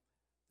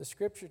The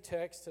scripture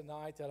text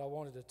tonight that I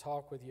wanted to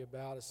talk with you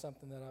about is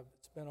something that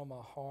it's been on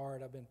my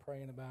heart. I've been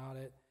praying about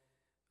it.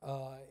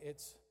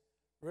 It's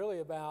really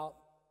about,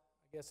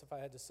 I guess if I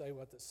had to say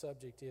what the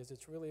subject is,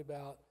 it's really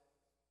about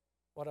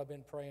what I've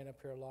been praying up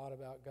here a lot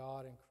about,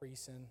 God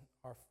increasing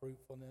our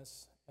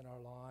fruitfulness in our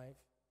life,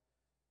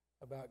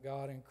 about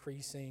God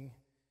increasing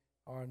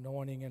our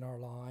anointing in our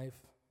life,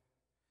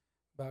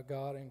 about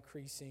God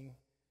increasing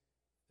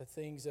the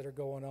things that are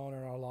going on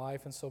in our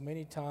life. And so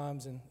many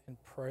times in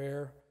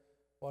prayer,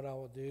 what I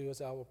will do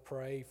is I will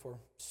pray for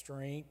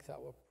strength. I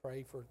will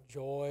pray for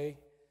joy.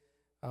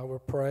 I will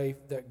pray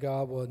that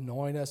God will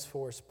anoint us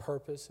for His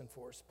purpose and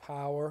for His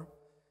power.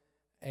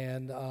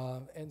 And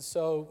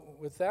so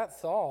with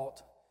that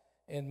thought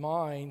in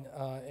mind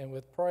and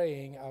with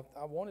praying,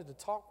 I wanted to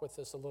talk with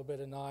us a little bit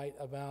tonight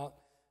about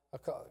a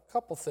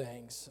couple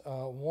things.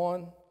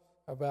 One,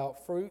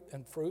 about fruit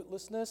and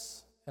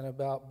fruitlessness, and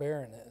about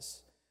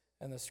barrenness.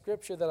 And the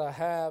scripture that I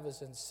have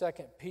is in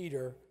 2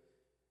 Peter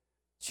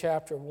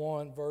chapter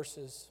 1,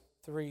 verses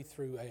 3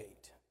 through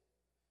 8.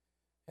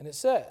 And it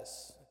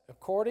says,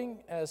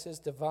 "According as His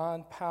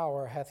divine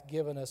power hath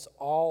given us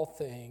all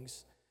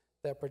things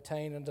that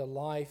pertain unto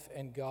life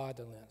and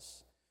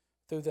godliness,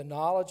 through the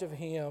knowledge of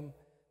Him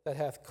that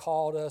hath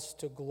called us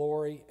to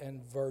glory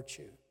and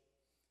virtue,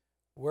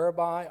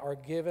 whereby are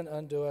given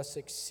unto us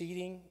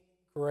exceeding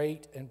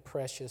great and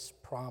precious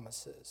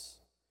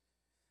promises,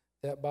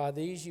 that by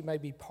these you may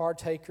be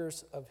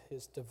partakers of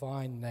His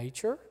divine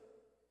nature,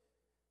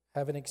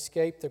 having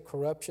escaped the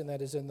corruption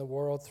that is in the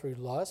world through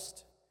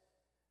lust,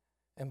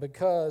 and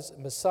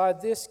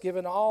beside this,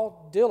 given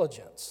all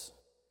diligence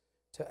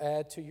to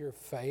add to your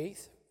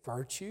faith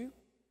virtue,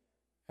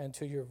 and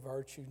to your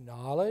virtue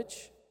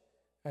knowledge,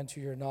 and to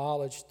your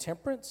knowledge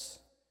temperance,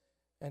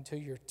 and to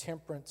your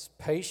temperance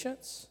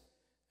patience,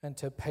 and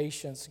to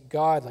patience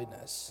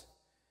godliness,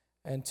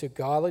 and to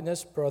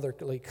godliness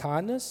brotherly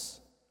kindness,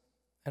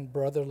 and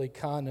brotherly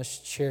kindness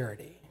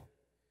charity."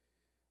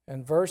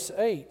 And verse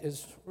 8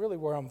 is really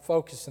where I'm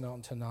focusing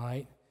on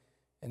tonight.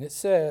 And it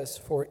says,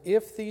 "For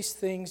if these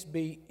things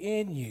be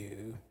in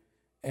you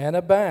and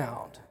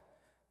abound,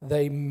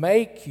 they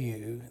make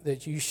you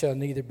that you shall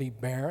neither be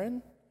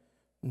barren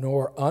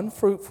nor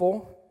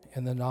unfruitful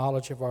in the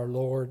knowledge of our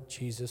Lord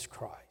Jesus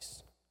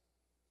Christ."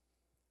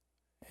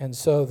 And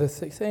so the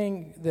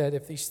thing that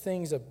if these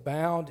things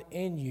abound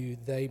in you,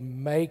 they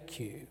make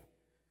you.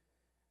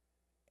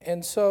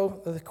 And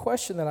so the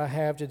question that I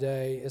have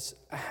today is,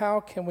 how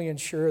can we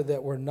ensure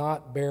that we're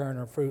not barren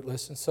or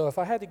fruitless? And so if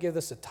I had to give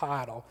this a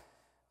title,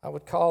 I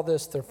would call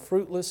this the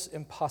fruitless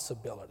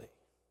impossibility.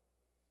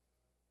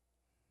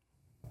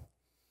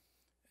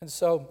 And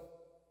so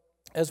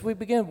as we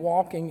begin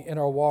walking in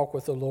our walk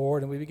with the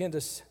Lord and we begin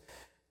to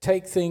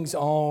take things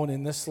on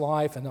in this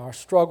life and our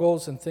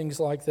struggles and things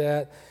like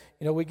that,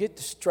 we get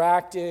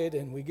distracted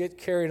and we get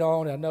carried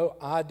on. I know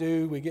I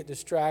do. We get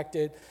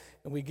distracted.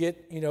 And we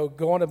get,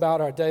 going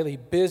about our daily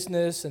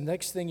business, and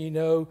next thing you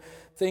know,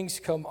 things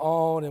come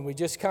on, and we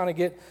just kind of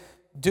get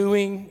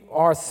doing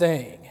our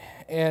thing.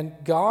 And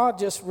God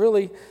just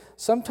really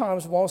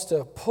sometimes wants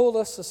to pull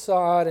us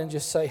aside and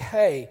just say,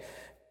 "Hey,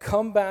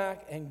 come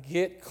back and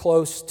get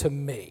close to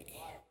me.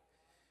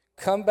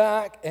 Come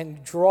back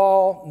and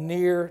draw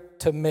near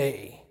to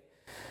me."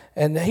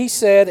 And He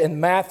said in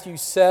Matthew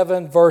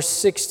 7, verse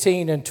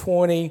 16 and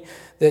 20,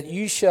 that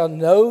you shall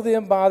know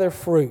them by their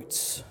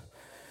fruits.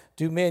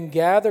 Do men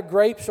gather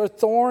grapes or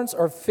thorns,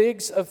 or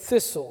figs of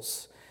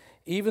thistles?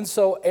 Even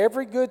so,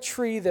 every good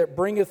tree that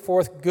bringeth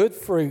forth good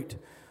fruit,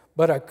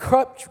 but a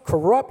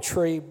corrupt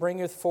tree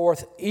bringeth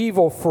forth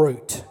evil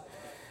fruit.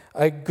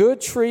 A good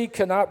tree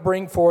cannot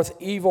bring forth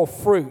evil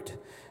fruit,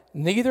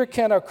 neither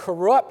can a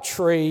corrupt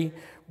tree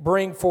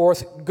bring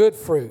forth good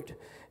fruit.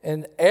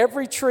 And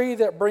every tree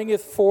that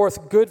bringeth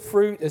forth good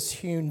fruit is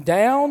hewn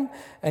down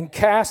and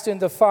cast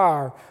into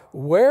fire.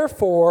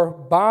 Wherefore,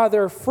 by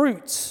their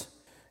fruits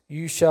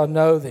you shall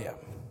know them.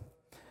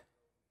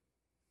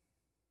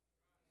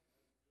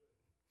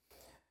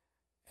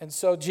 And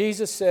so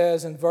Jesus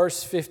says in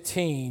verse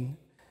 15,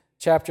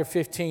 chapter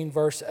 15,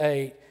 verse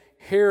 8,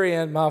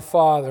 "Herein my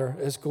Father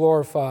is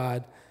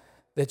glorified,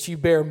 that you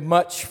bear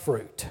much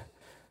fruit.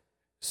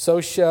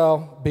 So shall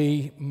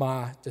be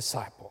my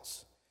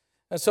disciples."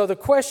 And so the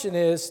question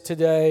is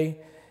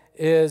today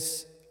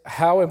is,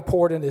 how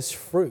important is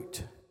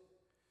fruit?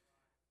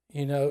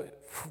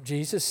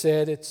 Jesus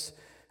said it's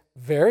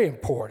very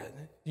important.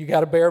 You got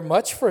to bear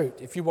much fruit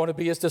if you want to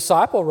be His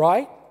disciple,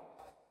 right?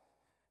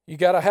 You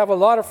got to have a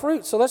lot of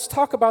fruit. So let's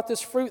talk about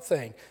this fruit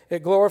thing.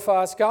 It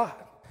glorifies God.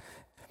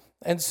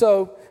 And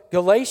so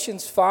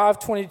Galatians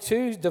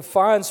 5:22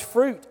 defines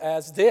fruit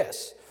as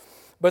this: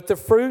 "But the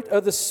fruit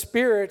of the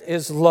Spirit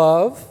is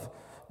love,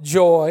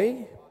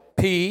 joy,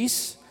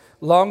 peace,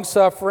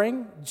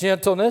 long-suffering,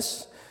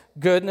 gentleness,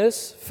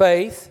 goodness,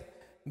 faith,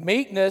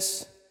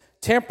 meekness,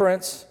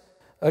 temperance.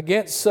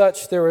 Against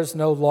such there is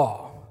no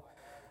law."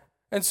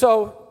 And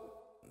so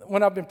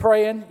when I've been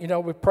praying,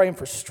 we're praying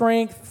for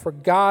strength, for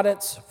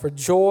guidance, for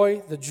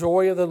joy. The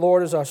joy of the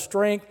Lord is our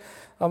strength.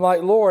 I'm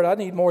like, Lord, I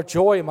need more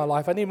joy in my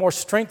life. I need more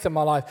strength in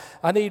my life.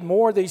 I need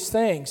more of these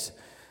things.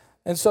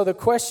 And so the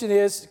question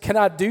is, can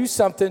I do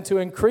something to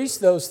increase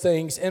those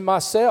things in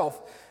myself?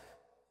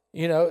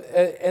 You know,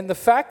 and the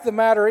fact of the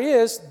matter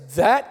is,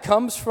 that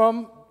comes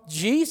from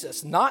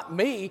Jesus, not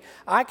me.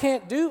 I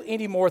can't do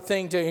any more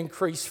thing to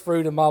increase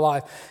fruit in my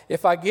life.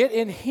 If I get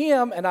in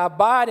Him and I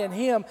abide in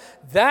Him,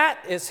 that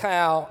is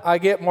how I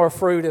get more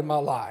fruit in my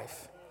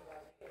life.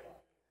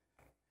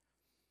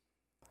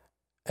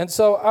 And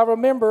so I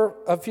remember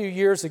a few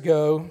years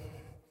ago,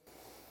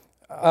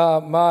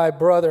 my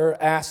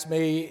brother asked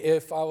me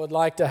if I would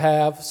like to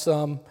have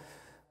some,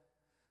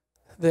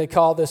 they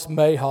call this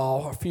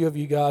Mayhall. A few of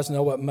you guys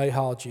know what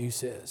Mayhall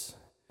juice is.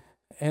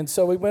 And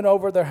so we went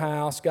over their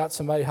house, got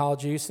some Mayhall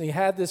juice, and he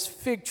had this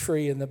fig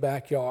tree in the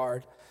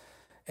backyard,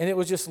 and it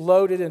was just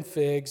loaded in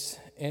figs.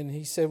 And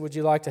he said, would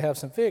you like to have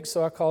some figs?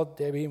 So I called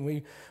Debbie, and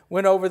we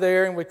went over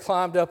there, and we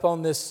climbed up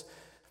on this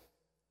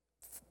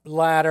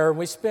ladder, and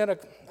we spent,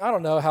 I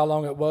don't know how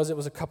long it was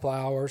a couple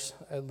hours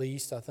at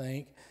least, I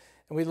think.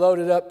 And we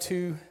loaded up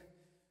two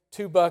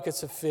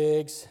buckets of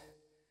figs.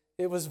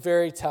 It was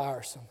very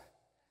tiresome.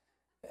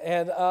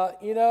 And,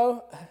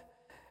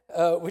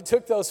 we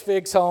took those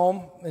figs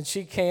home, and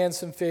she canned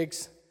some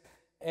figs.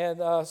 And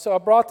so I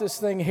brought this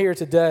thing here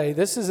today.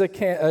 This is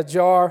a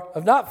jar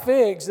of not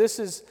figs. This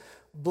is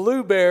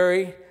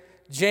blueberry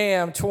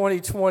jam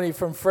 2020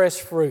 from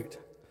Fresh Fruit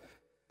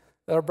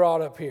that I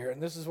brought up here.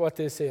 And this is what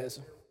this is.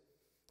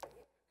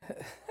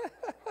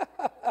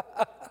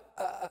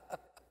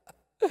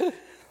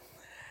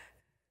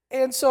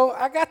 And so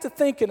I got to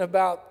thinking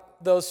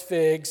about those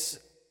figs,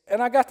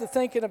 and I got to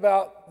thinking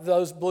about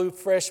those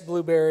fresh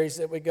blueberries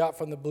that we got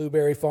from the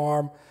blueberry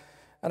farm,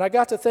 and I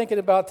got to thinking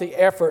about the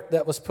effort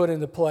that was put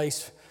into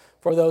place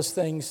for those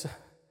things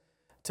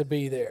to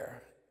be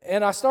there.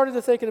 And I started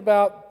to thinking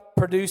about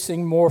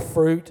producing more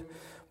fruit,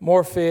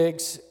 more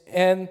figs,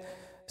 and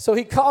so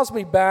he calls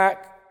me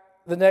back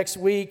the next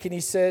week, and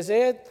he says,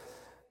 Ed,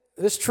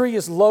 this tree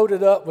is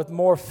loaded up with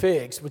more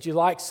figs. Would you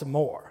like some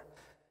more?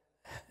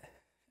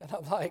 And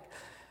I'm like,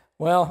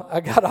 well, I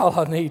got all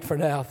I need for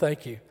now,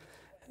 thank you.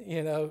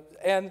 You know,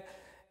 and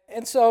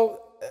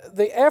so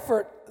the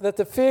effort that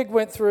the fig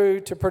went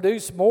through to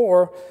produce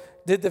more,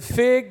 did the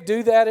fig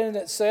do that in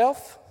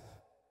itself?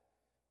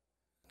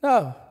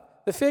 No,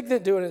 the fig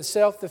didn't do it in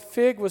itself. The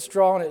fig was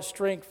drawing its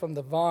strength from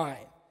the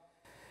vine.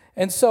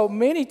 And so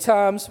many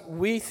times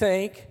we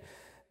think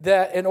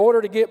that in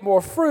order to get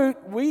more fruit,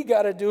 we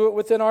got to do it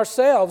within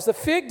ourselves. The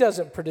fig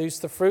doesn't produce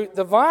the fruit.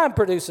 The vine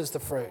produces the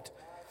fruit.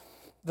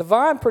 The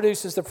vine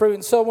produces the fruit.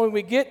 And so when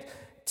we get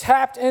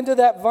tapped into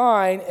that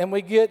vine and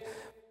we get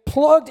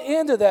plugged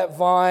into that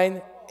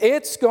vine,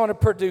 it's going to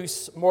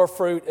produce more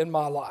fruit in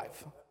my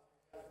life.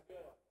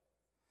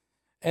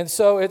 And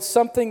so it's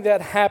something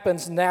that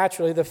happens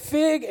naturally. The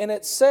fig in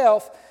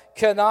itself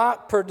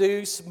cannot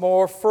produce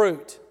more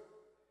fruit.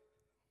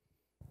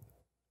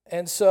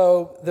 And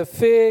so the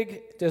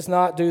fig does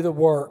not do the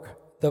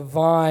work. The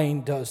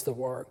vine does the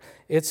work.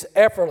 It's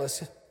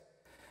effortless.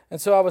 And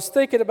so I was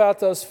thinking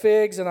about those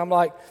figs, and I'm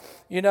like,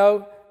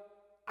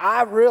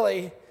 I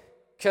really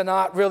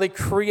cannot really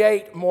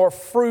create more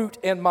fruit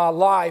in my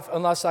life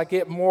unless I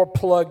get more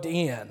plugged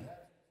in.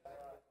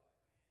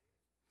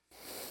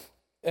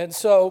 And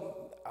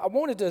so I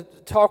wanted to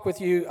talk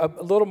with you a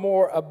little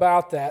more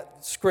about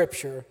that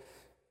scripture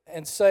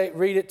and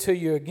read it to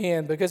you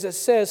again, because it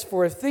says,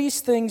 for if these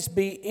things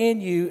be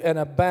in you and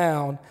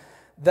abound,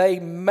 they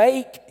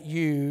make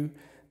you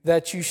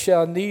that you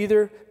shall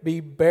neither be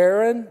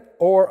barren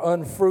or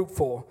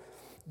unfruitful.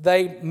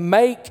 They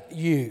make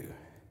you.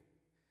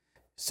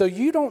 So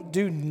you don't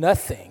do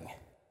nothing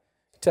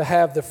to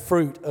have the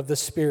fruit of the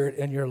Spirit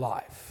in your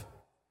life.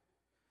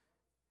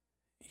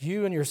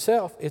 You and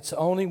yourself, it's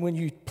only when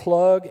you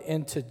plug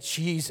into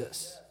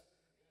Jesus.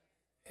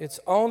 It's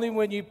only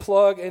when you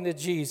plug into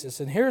Jesus.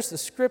 And here's the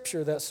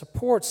scripture that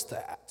supports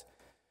that.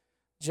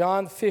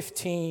 John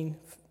 15,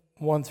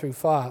 1 through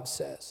 5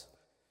 says,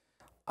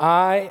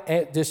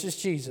 this is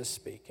Jesus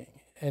speaking,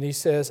 and he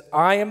says,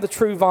 I am the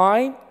true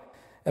vine,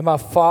 and my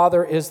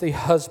Father is the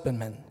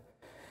husbandman.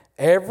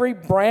 Every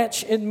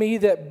branch in me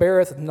that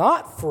beareth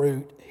not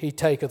fruit, he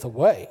taketh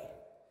away.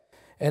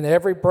 And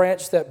every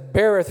branch that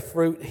beareth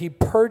fruit, he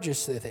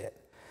purgeth it,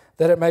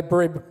 that it may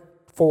bring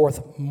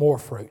forth more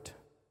fruit.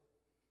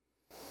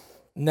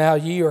 Now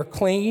ye are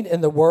clean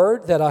in the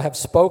word that I have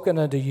spoken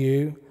unto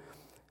you.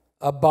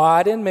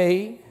 Abide in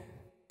me,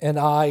 and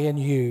I in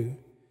you.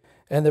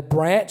 And the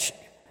branch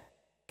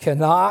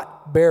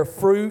cannot bear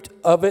fruit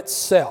of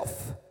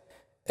itself,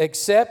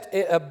 except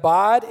it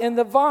abide in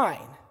the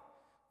vine.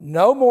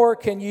 No more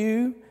can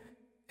you,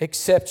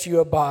 except you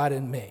abide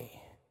in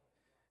me.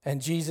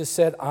 And Jesus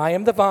said, I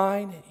am the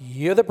vine,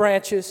 ye are the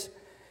branches.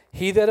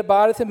 He that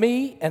abideth in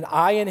me, and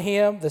I in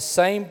him, the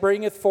same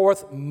bringeth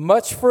forth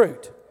much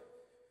fruit.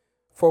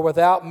 For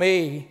without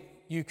me,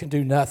 you can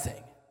do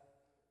nothing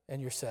in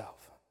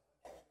yourself.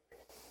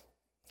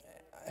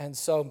 And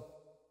so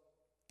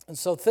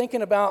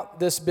thinking about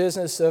this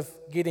business of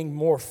getting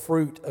more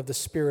fruit of the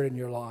Spirit in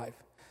your life,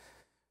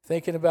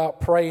 thinking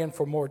about praying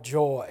for more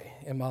joy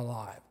in my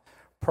life,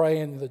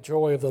 praying the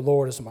joy of the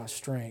Lord is my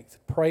strength,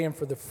 praying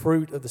for the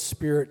fruit of the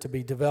Spirit to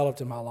be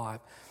developed in my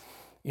life.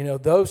 You know,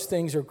 those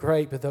things are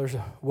great, but there's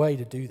a way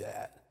to do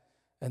that.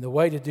 And the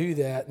way to do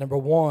that, number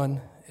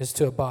one, is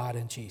to abide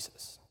in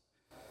Jesus,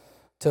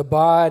 to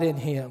abide in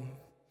Him.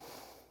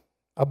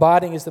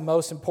 Abiding is the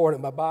most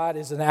important. Abide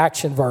is an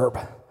action verb.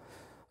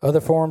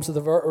 Other forms of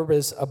the verb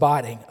is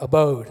abiding,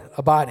 abode,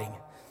 abiding.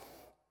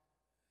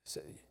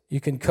 So you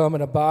can come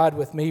and abide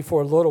with me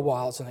for a little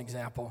while, as an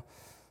example.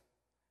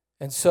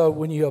 And so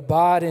when you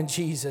abide in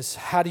Jesus,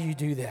 how do you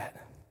do that?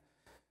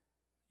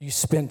 You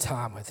spend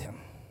time with Him.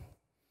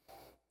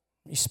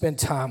 You spend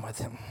time with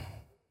Him.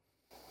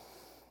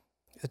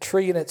 The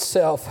tree in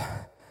itself,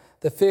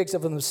 the figs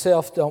of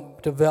themselves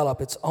don't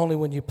develop. It's only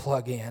when you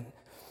plug in.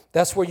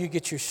 That's where you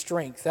get your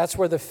strength. That's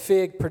where the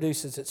fig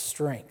produces its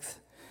strength.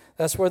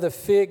 That's where the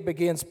fig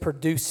begins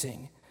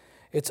producing.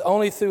 It's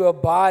only through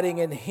abiding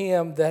in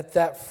Him that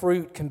that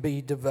fruit can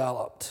be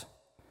developed.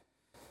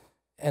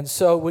 And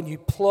so when you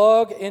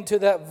plug into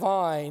that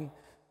vine,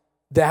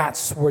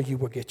 that's where you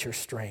will get your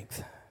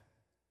strength.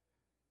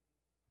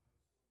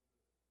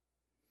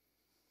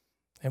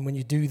 And when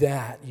you do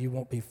that, you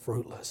won't be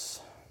fruitless.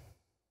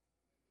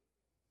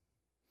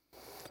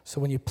 So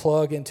when you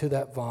plug into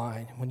that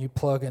vine, when you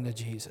plug into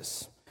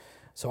Jesus.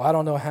 So I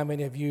don't know how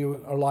many of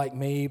you are like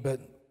me, but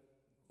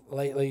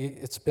lately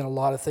it's been a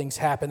lot of things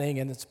happening,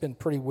 and it's been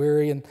pretty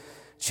weary, and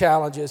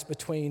challenges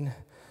between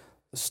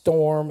the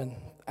storm and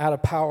out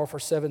of power for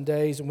 7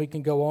 days, and we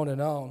can go on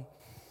and on.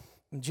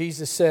 And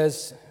Jesus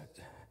says,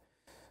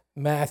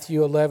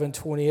 Matthew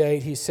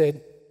 11:28, He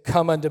said,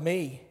 "Come unto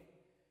me,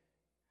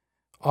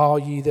 all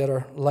ye that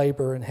are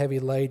labor and heavy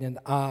laden, and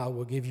I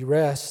will give you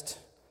rest.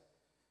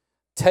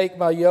 Take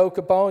my yoke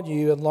upon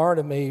you and learn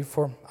of me,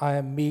 for I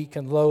am meek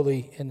and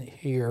lowly in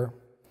here.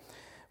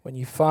 When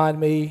you find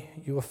me,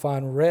 you will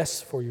find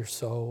rest for your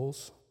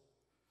souls.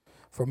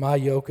 For my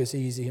yoke is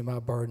easy and my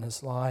burden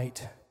is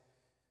light."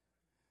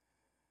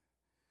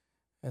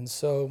 And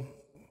so,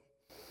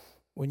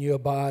 when you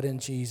abide in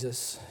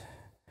Jesus,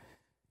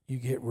 you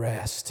get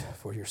rest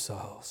for your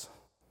souls.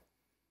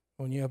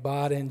 When you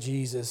abide in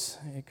Jesus,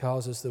 it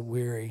causes the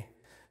weary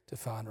to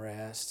find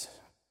rest.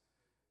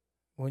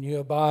 When you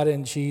abide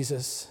in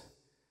Jesus,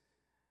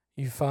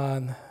 you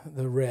find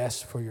the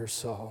rest for your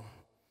soul.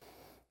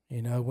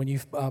 You know, when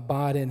you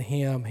abide in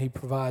Him, He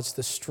provides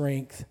the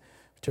strength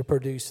to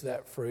produce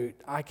that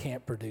fruit. I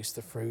can't produce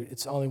the fruit.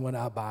 It's only when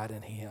I abide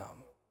in Him.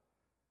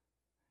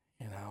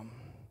 You know.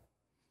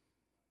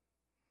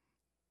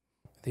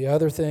 The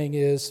other thing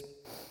is,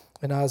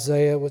 in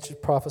Isaiah, which is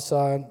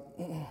prophesied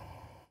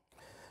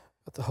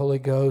with the Holy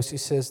Ghost, He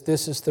says,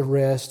 "This is the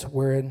rest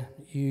wherein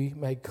you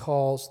may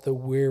cause the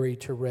weary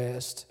to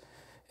rest,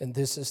 and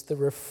this is the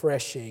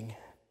refreshing."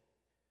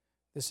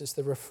 This is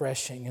the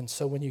refreshing. And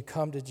so when you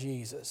come to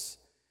Jesus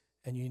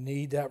and you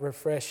need that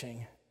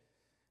refreshing,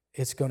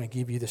 it's going to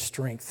give you the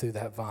strength through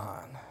that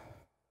vine.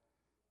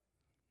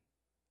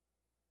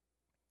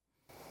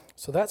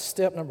 So that's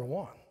step number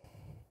one.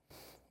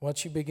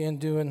 Once you begin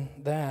doing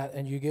that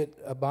and you get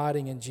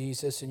abiding in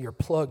Jesus and you're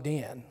plugged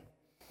in,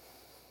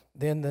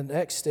 then the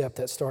next step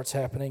that starts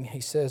happening,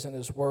 He says in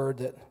His Word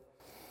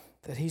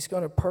that He's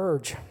going to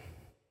purge.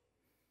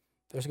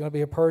 There's going to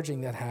be a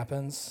purging that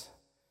happens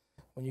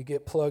when you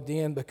get plugged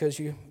in, because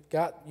you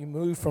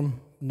move from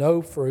no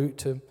fruit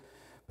to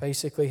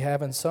basically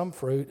having some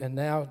fruit, and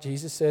now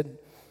Jesus said,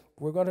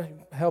 we're going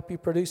to help you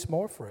produce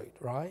more fruit,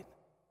 right?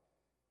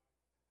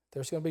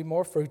 There's going to be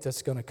more fruit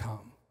that's going to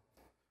come.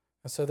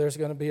 And so there's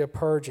going to be a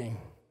purging.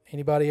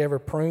 Anybody ever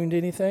pruned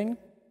anything?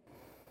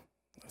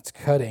 It's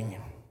cutting.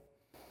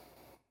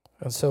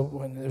 And so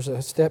when there's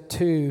a step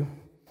two,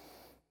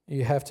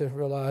 you have to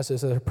realize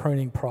there's a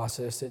pruning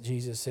process that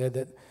Jesus said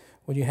that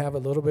when you have a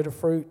little bit of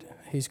fruit,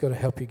 He's going to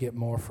help you get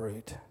more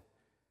fruit.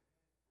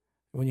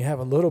 When you have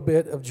a little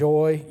bit of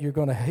joy, He's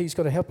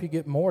going to help you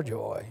get more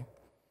joy.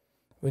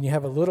 When you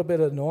have a little bit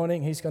of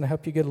anointing, He's going to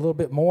help you get a little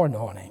bit more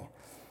anointing.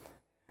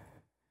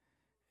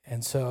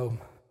 And so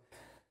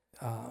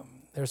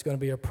there's going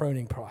to be a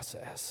pruning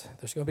process.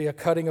 There's going to be a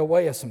cutting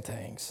away of some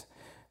things.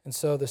 And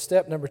so the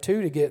step number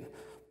two to get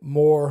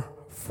more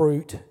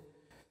fruit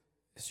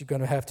is you're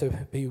going to have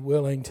to be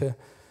willing to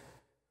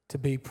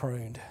be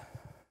pruned.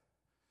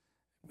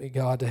 Be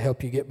God to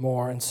help you get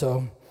more. And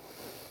so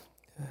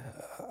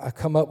I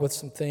come up with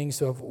some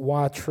things of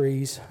why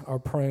trees are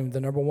pruned.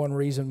 The number one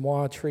reason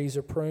why trees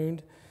are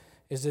pruned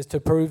is to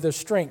prove their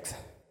strength.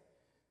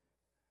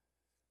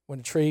 When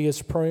a tree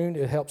is pruned,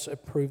 it helps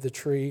improve the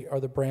tree or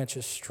the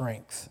branch's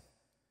strength.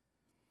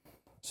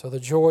 So the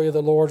joy of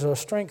the Lord is our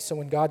strength. So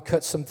when God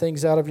cuts some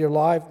things out of your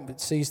life, it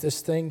sees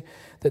this thing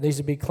that needs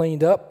to be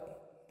cleaned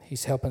up,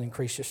 He's helping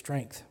increase your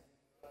strength.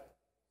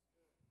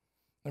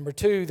 Number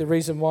two, the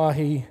reason why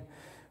He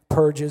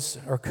purges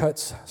or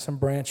cuts some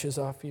branches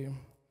off you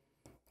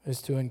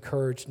is to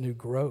encourage new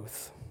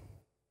growth.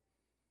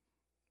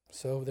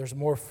 So there's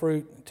more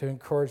fruit to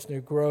encourage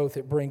new growth.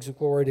 It brings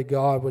glory to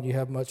God when you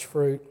have much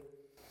fruit.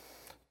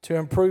 To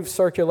improve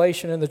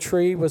circulation in the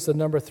tree was the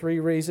number 3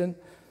 reason.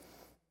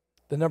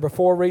 The number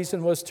 4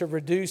 reason was to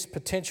reduce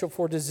potential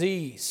for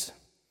disease,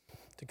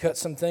 to cut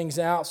some things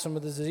out, some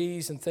of the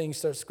disease, and things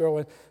starts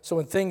growing. So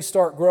when things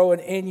start growing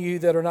in you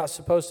that are not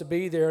supposed to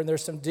be there, and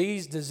there's some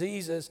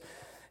diseases,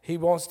 he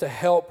wants to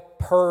help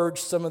purge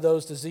some of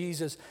those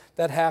diseases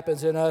that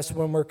happens in us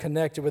when we're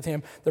connected with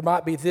him. There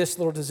might be this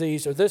little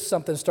disease or this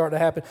something starting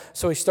to happen,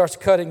 so he starts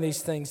cutting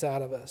these things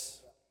out of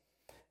us.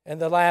 And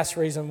the last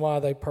reason why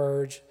they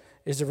purge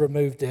is to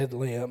remove dead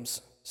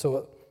limbs.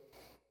 So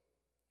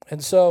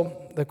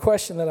the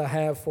question that I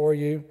have for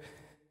you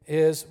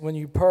is, when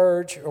you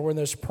purge or when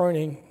there's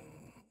pruning,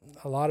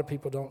 a lot of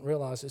people don't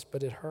realize this,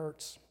 but it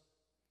hurts.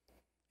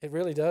 It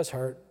really does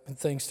hurt when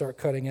things start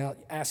cutting out.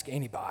 Ask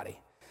anybody.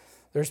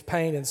 There's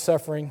pain and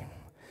suffering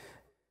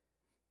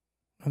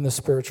in the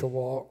spiritual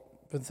walk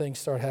when things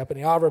start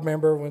happening. I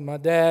remember when my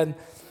dad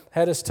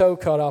had his toe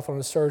cut off on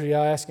his surgery,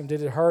 I asked him,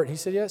 did it hurt? He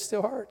said, yeah, it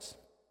still hurts.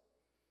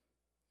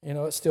 You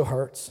know, it still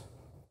hurts.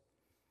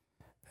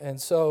 And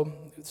so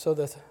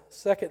the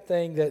second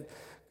thing that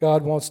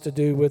God wants to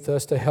do with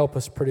us to help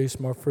us produce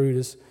more fruit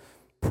is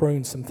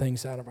prune some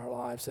things out of our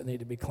lives that need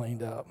to be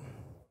cleaned up.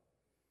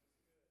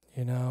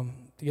 You know,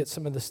 to get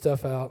some of the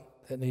stuff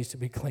out that needs to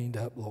be cleaned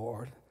up,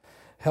 Lord.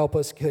 Help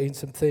us clean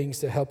some things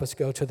to help us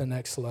go to the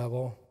next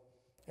level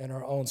in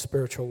our own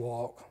spiritual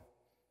walk,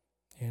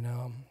 you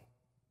know.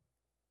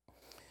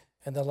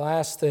 And the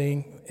last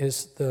thing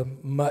is the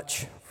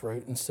much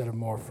fruit instead of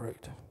more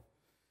fruit.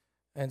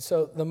 And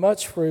so the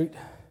much fruit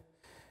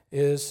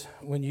is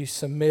when you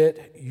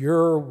submit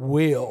your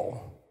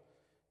will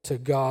to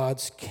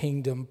God's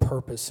kingdom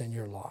purpose in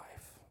your life.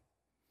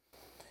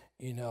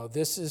 You know,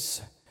 this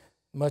is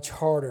much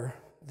harder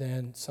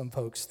than some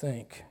folks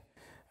think.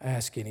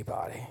 Ask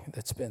anybody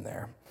that's been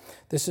there.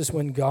 This is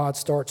when God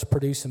starts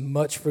producing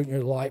much fruit in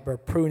your life by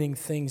pruning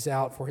things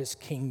out for his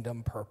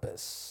kingdom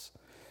purpose.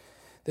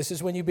 This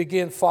is when you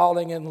begin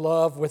falling in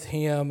love with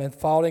him and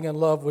falling in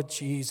love with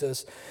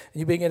Jesus. And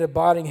you begin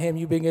abiding him,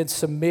 you begin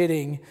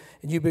submitting,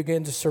 and you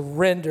begin to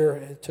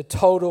surrender to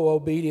total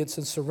obedience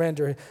and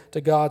surrender to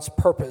God's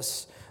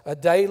purpose. A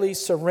daily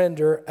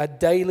surrender, a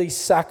daily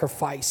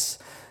sacrifice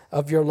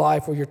of your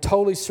life where you're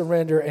totally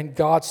surrender and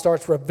God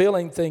starts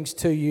revealing things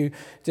to you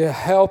to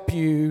help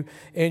you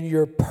in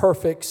your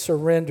perfect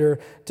surrender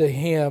to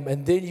him.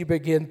 And then you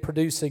begin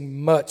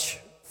producing much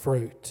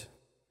fruit.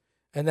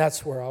 And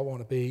that's where I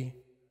want to be.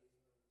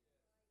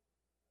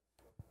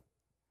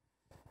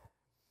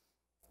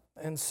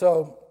 And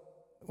so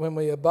when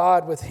we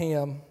abide with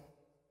him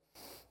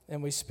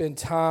and we spend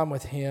time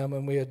with him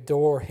and we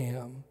adore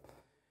him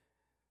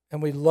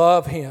and we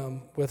love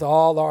him with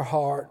all our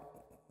heart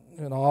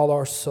and all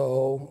our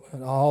soul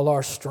and all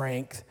our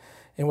strength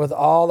and with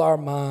all our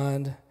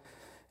mind,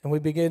 and we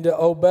begin to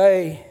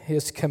obey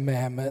his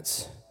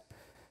commandments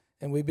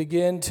and we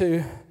begin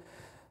to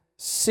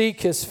seek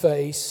his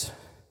face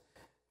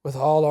with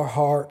all our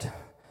heart,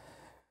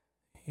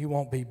 you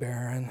won't be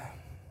barren.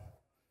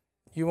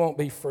 You won't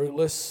be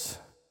fruitless.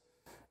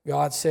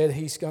 God said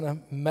he's going to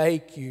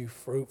make you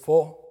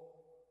fruitful.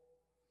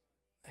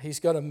 He's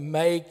going to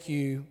make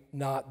you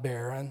not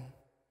barren.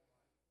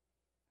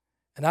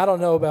 And I don't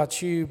know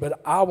about you,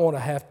 but I want to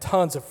have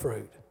tons of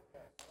fruit.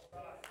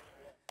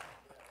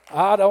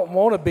 I don't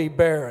want to be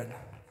barren.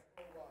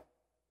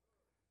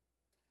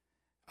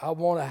 I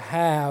want to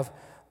have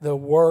the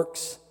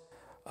works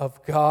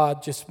of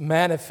God just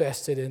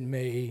manifested in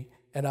me,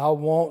 and I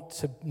want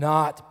to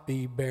not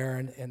be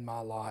barren in my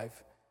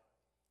life.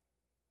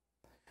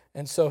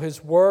 And so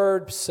his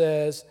word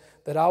says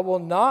that I will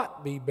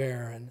not be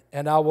barren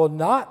and I will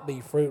not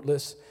be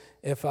fruitless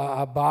if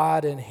I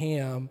abide in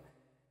him.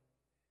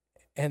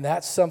 And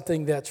that's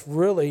something that's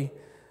really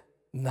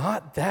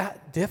not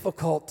that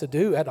difficult to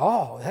do at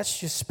all. That's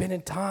just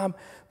spending time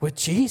with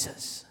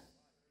Jesus.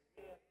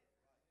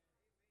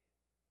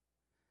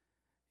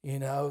 You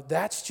know,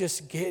 that's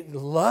just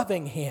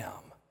loving him.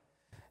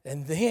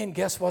 And then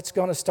guess what's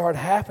going to start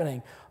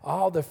happening?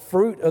 All the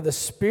fruit of the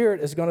Spirit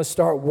is going to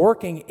start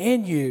working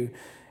in you.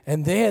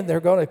 And then they're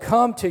going to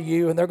come to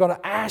you and they're going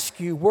to ask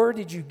you, where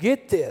did you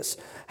get this?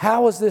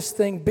 How is this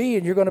thing be?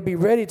 And you're going to be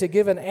ready to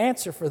give an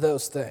answer for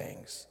those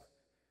things.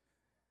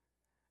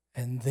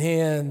 And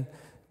then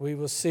we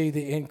will see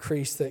the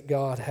increase that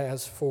God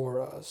has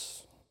for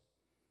us.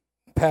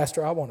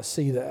 Pastor, I want to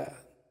see that.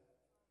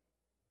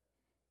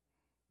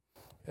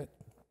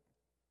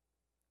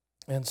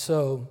 And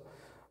so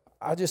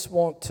I just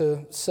want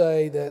to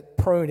say that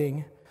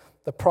pruning,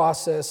 the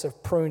process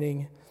of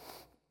pruning,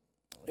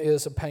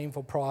 is a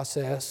painful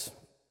process.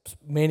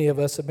 Many of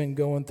us have been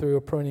going through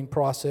a pruning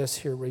process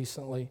here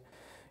recently,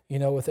 you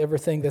know, with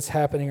everything that's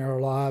happening in our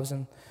lives,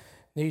 and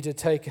need to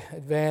take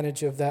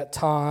advantage of that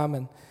time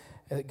and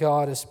that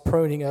God is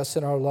pruning us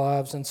in our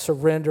lives and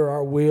surrender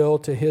our will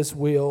to his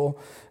will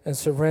and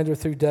surrender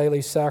through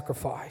daily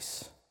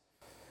sacrifice.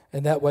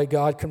 And that way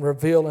God can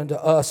reveal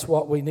into us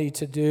what we need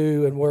to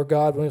do and where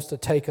God wants to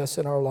take us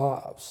in our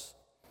lives.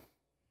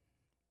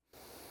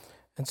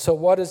 And so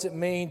what does it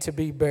mean to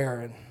be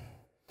barren?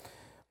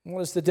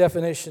 What is the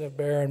definition of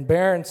barren?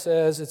 Barren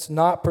says it's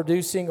not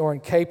producing or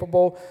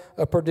incapable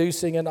of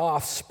producing an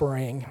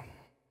offspring.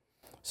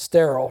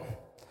 Sterile,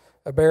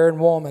 a barren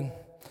woman,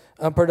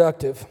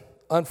 unproductive,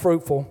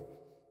 unfruitful,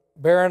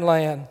 barren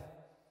land,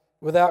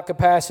 without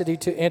capacity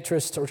to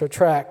interest or to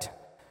attract.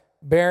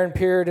 Barren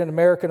period in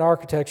American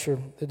architecture,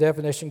 the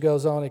definition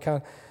goes on, a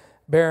kind of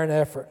barren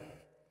effort.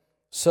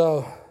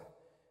 So,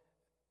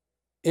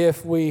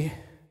 if we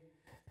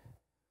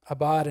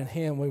abide in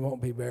Him, we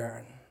won't be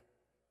barren.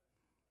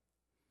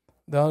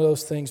 None of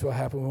those things will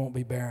happen, we won't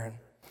be barren.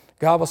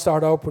 God will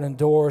start opening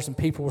doors and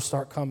people will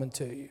start coming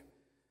to you.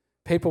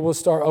 People will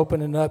start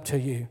opening up to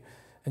you,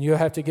 and you'll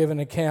have to give an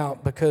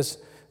account because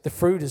the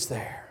fruit is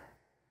there.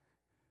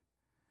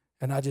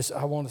 And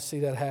I want to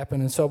see that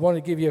happen. And so I want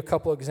to give you a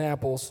couple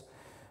examples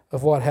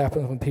of what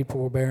happened when people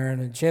were barren.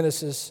 In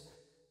Genesis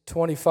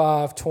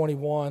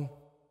 25:21,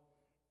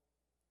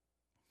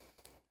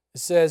 it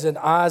says, "And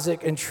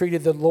Isaac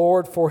entreated the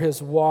Lord for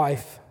his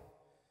wife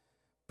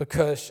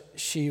because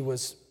she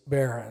was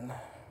barren.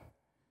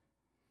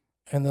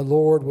 And the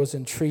Lord was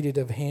entreated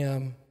of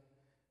him,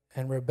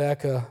 and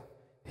Rebekah,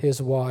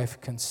 his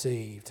wife,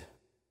 conceived."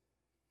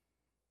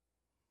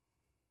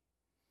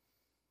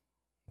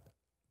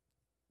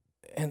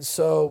 And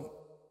so,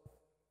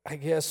 I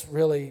guess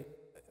really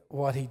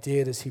what he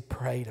did is he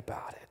prayed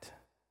about it.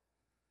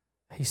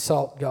 He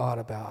sought God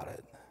about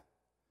it.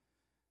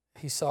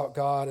 He sought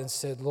God and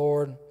said,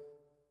 "Lord,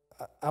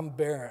 I'm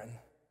barren.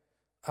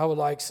 I would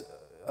like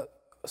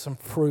some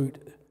fruit.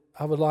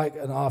 I would like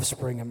an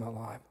offspring in my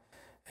life."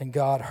 And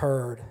God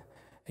heard.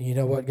 And you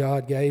know what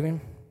God gave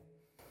him?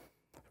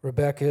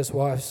 Rebekah, his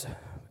wife,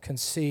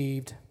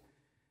 conceived.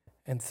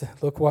 And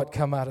look what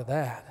come out of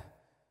that.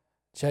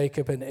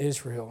 Jacob and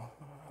Israel.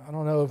 I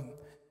don't know,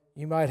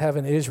 you might have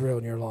an Israel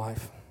in your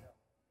life.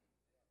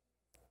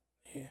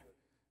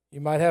 You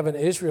might have an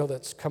Israel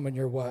that's coming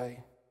your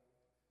way.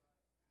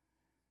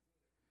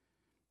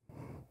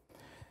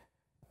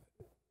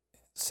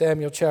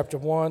 Samuel chapter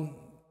 1,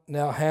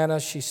 "Now Hannah,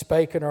 she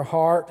spake in her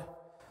heart,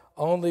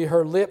 only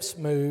her lips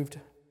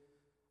moved,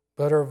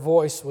 but her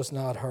voice was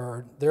not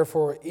heard.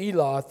 Therefore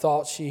Eli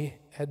thought she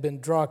had been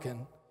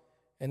drunken.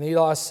 And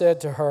Eli said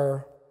to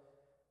her,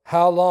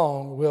 How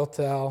long wilt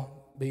thou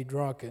be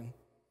drunken?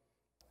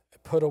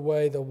 Put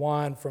away the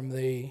wine from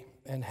thee.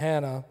 And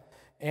Hannah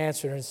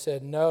answered and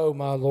said, No,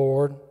 my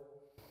Lord,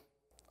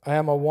 I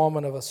am a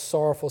woman of a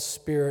sorrowful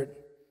spirit.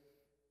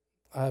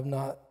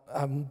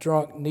 I'm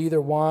drunk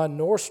neither wine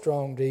nor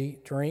strong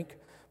drink,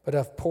 but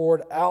have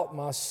poured out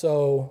my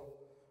soul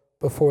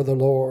before the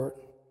Lord.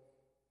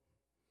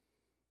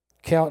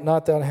 Count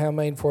not thou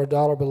handmaid for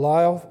 $1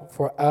 Belial,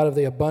 for out of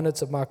the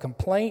abundance of my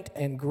complaint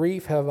and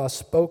grief have I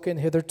spoken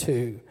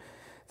hitherto.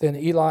 Then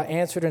Eli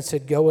answered and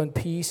said, Go in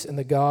peace, and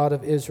the God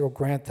of Israel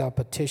grant thy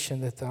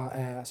petition that thou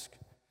ask.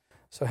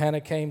 So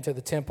Hannah came to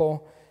the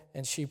temple,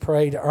 and she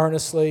prayed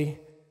earnestly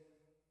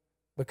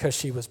because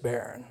she was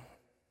barren.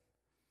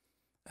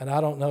 And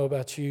I don't know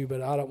about you,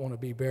 but I don't want to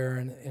be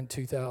barren in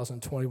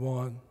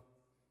 2021.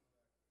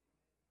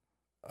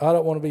 I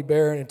don't want to be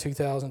barren in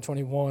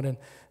 2021. And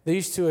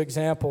these two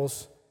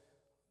examples,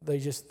 they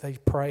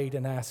prayed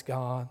and asked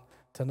God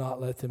to not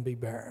let them be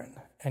barren,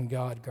 and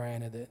God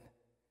granted it.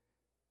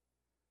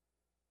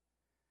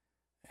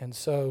 And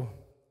so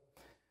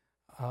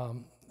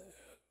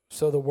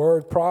the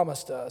Word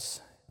promised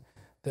us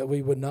that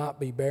we would not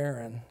be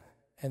barren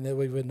and that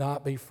we would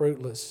not be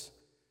fruitless,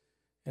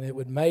 and it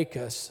would make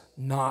us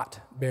not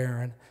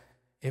barren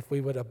if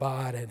we would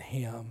abide in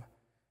Him,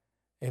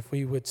 if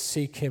we would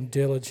seek Him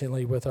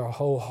diligently with our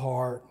whole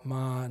heart,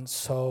 mind,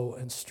 soul,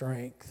 and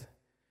strength.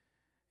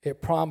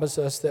 It promised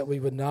us that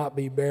we would not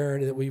be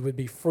barren, that we would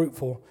be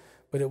fruitful,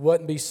 but it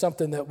wouldn't be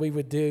something that we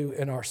would do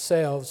in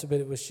ourselves, but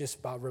it was just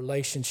by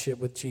relationship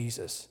with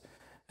Jesus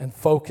and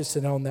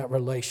focusing on that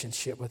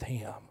relationship with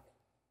Him.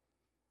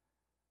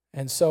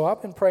 And so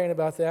I've been praying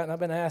about that, and I've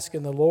been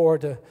asking the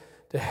Lord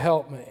to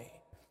help me.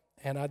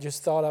 And I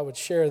just thought I would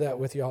share that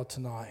with y'all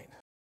tonight.